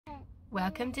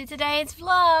Welcome to today's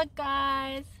vlog,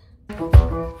 guys.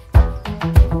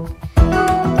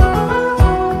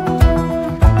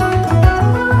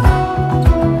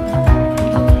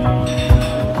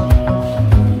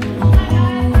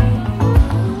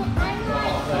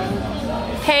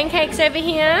 Pancakes over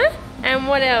here, and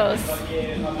what else?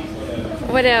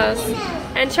 What else?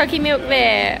 And chalky milk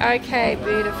there. Okay,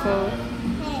 beautiful.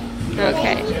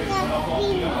 Okay.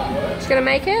 Just gonna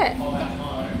make it?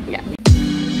 Yeah.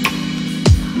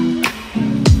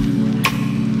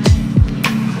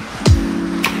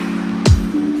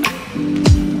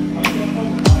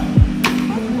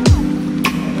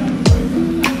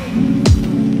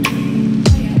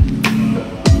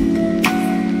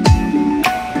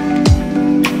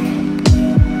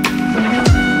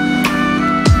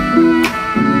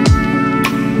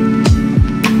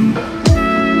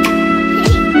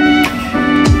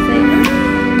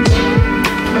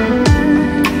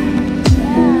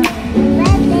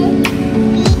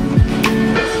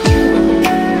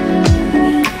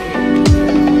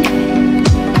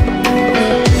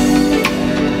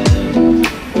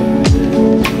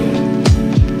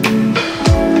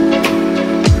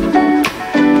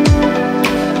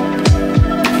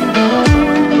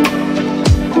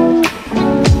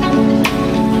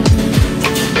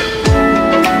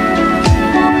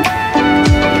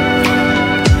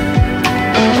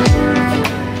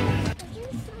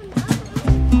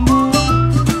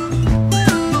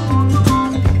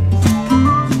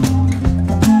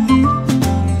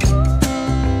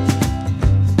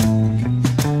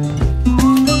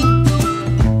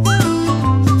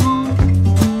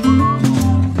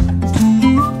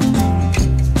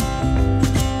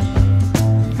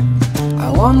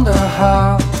 Wonder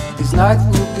how this night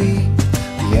will be.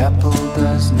 The apple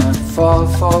does not fall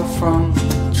far from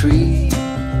the tree.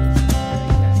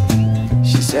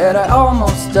 She said I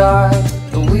almost died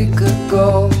a week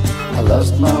ago. I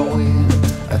lost my will,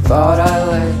 I thought I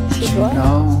let you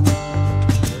know.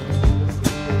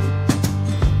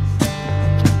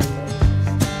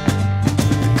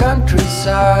 The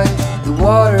countryside, the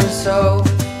water so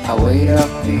I wait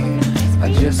up here,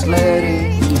 I just let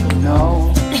it know.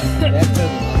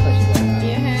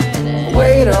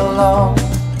 Wait along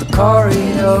the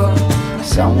corridor.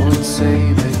 Some would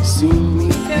say they've seen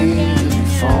me here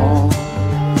before.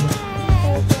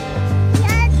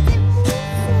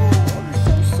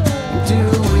 Do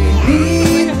we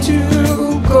need to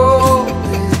go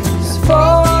this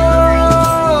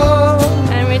far?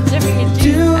 Do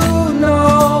you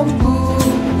know who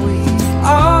we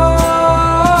are?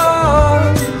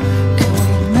 Can we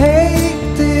make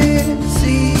this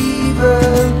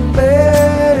even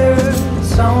better?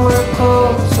 Somewhere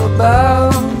close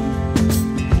about.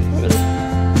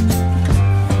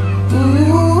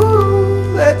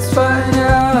 Ooh, let's find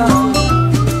out.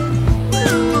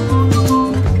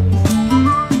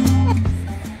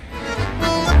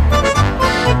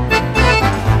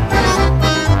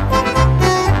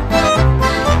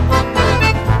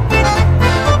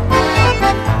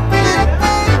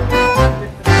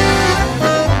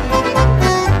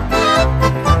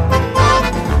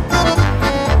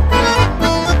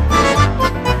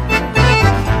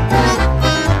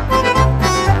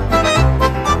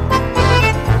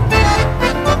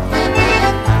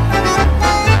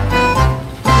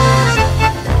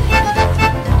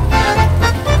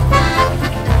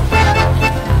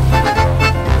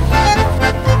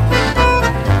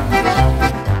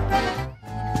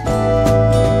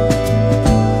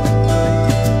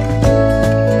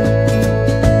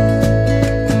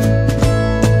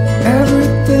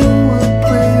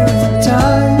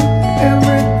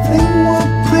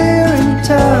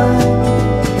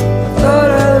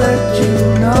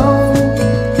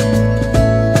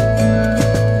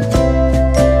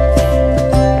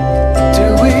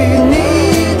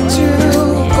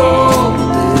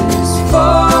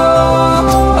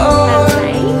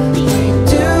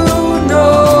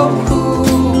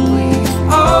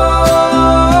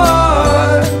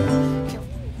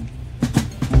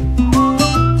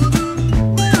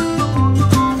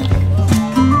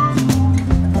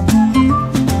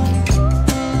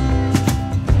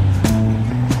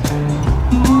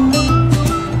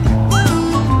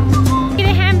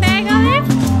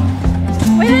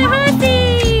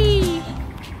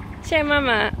 Show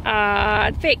Mama. Aw,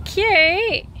 it's a bit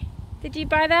cute. Did you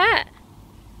buy that?